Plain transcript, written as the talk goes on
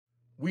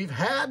We've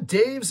had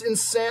Dave's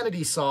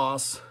Insanity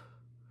Sauce,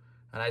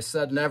 and I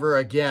said never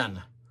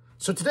again.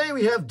 So today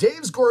we have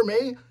Dave's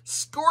Gourmet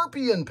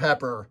Scorpion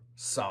Pepper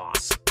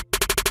Sauce.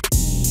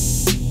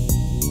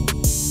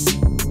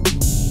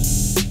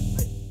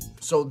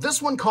 So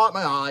this one caught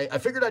my eye. I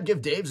figured I'd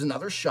give Dave's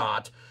another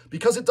shot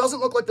because it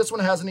doesn't look like this one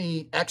has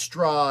any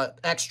extra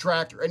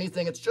extract or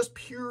anything. It's just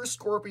pure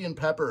scorpion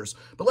peppers.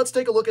 But let's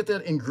take a look at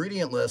the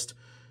ingredient list.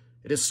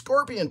 It is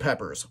scorpion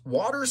peppers,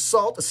 water,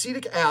 salt,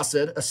 acetic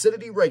acid,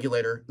 acidity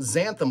regulator,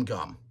 xanthan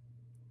gum.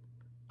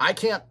 I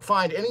can't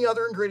find any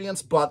other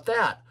ingredients but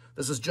that.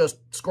 This is just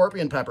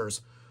scorpion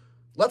peppers.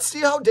 Let's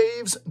see how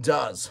Dave's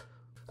does.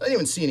 I didn't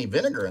even see any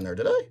vinegar in there,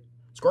 did I?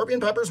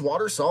 Scorpion peppers,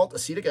 water, salt,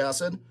 acetic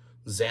acid,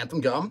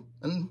 xanthan gum,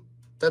 and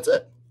that's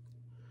it. It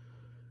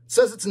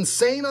says it's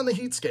insane on the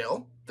heat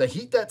scale, the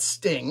heat that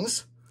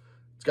stings.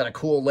 It's got a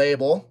cool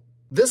label.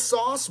 This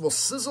sauce will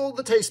sizzle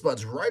the taste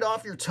buds right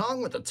off your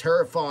tongue with the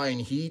terrifying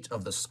heat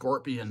of the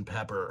scorpion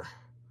pepper.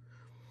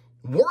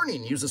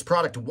 Warning, use this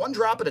product 1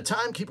 drop at a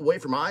time. Keep away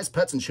from eyes,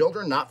 pets, and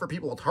children. Not for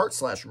people with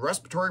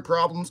heart/respiratory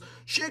problems.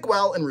 Shake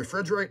well and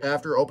refrigerate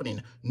after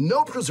opening.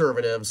 No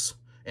preservatives.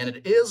 And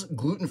it is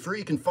gluten-free.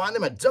 You can find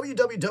them at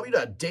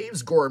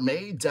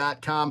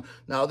www.davesgourmet.com.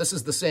 Now, this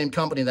is the same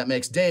company that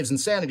makes Dave's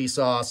Insanity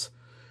Sauce,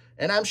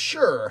 and I'm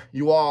sure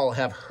you all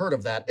have heard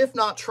of that, if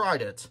not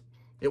tried it.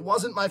 It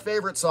wasn't my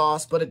favorite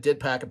sauce, but it did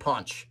pack a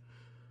punch.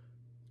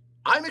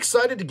 I'm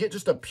excited to get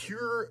just a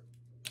pure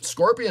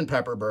scorpion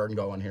pepper burn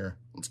going here.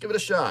 Let's give it a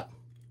shot.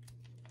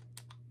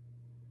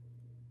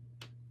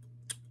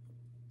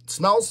 It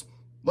smells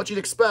what you'd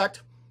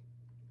expect.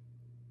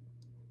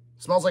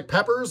 It smells like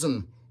peppers,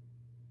 and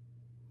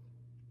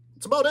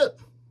that's about it.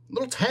 A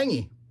little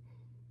tangy.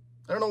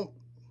 I don't know.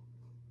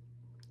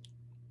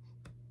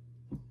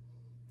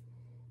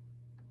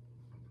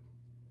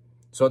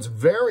 So it's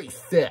very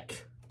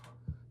thick.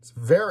 It's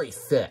very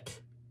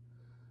thick.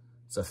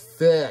 It's a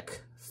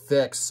thick,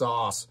 thick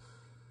sauce.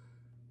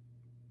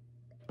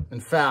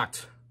 In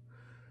fact,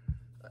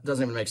 it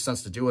doesn't even make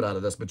sense to do it out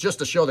of this, but just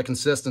to show the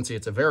consistency,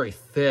 it's a very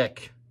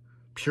thick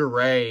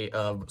puree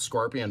of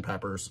scorpion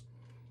peppers.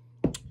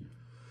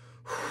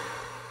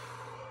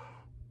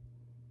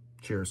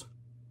 Cheers.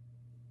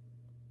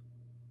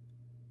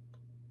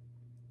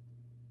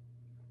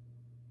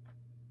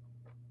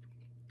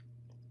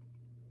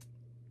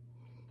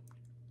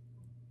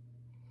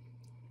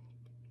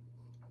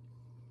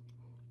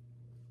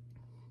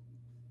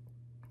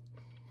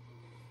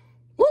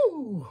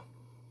 Woo!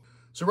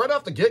 So right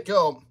off the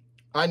get-go,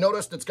 I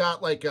noticed it's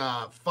got like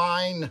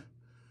fine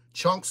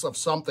chunks of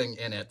something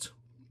in it.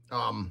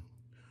 Not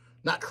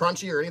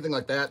crunchy or anything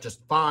like that,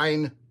 just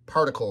fine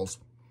particles.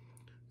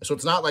 So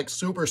it's not like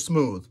super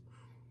smooth.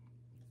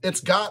 It's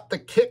got the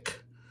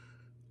kick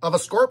of a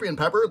scorpion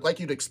pepper,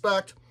 like you'd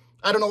expect.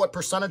 I don't know what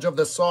percentage of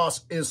this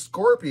sauce is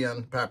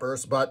scorpion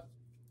peppers, but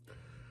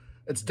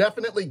it's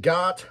definitely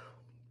got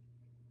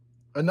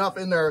enough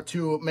in there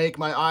to make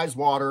my eyes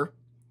water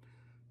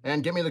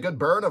and give me the good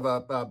burn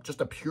of just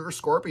a pure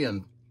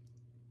scorpion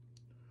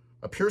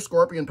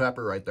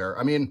pepper right there.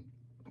 I mean,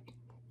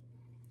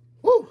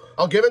 whoo,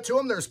 I'll give it to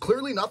them. There's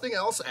clearly nothing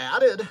else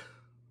added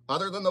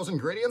other than those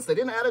ingredients. They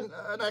didn't add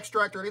an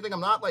extract or anything. I'm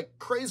not like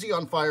crazy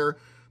on fire,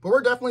 but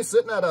we're definitely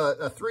sitting at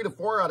a 3 to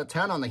 4 out of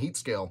 10 on the heat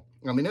scale.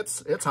 I mean,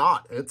 it's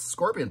hot. It's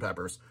scorpion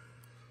peppers.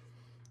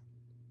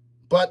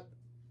 But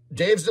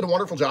Dave's did a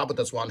wonderful job with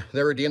this one.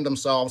 They redeemed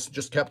themselves,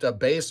 just kept a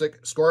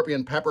basic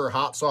scorpion pepper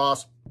hot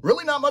sauce.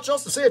 Really not much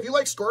else to say. If you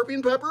like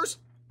scorpion peppers,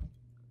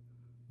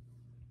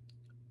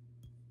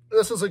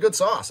 this is a good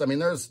sauce. I mean,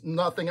 there's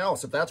nothing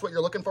else. If that's what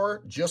you're looking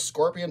for, just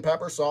scorpion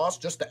pepper sauce,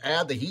 just to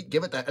add the heat,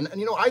 give it that. And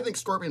you know, I think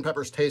scorpion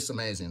peppers taste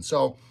amazing.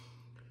 So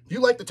if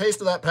you like the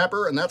taste of that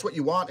pepper and that's what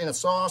you want in a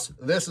sauce,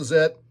 this is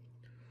it.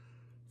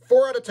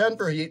 4 out of 10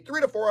 for heat, 3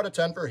 to 4 out of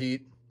 10 for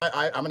heat.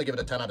 I'm going to give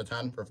it a 10 out of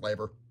 10 for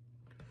flavor.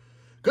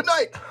 Good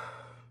night.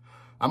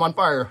 I'm on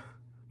fire.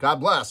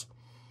 God bless.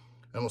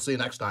 And we'll see you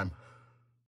next time.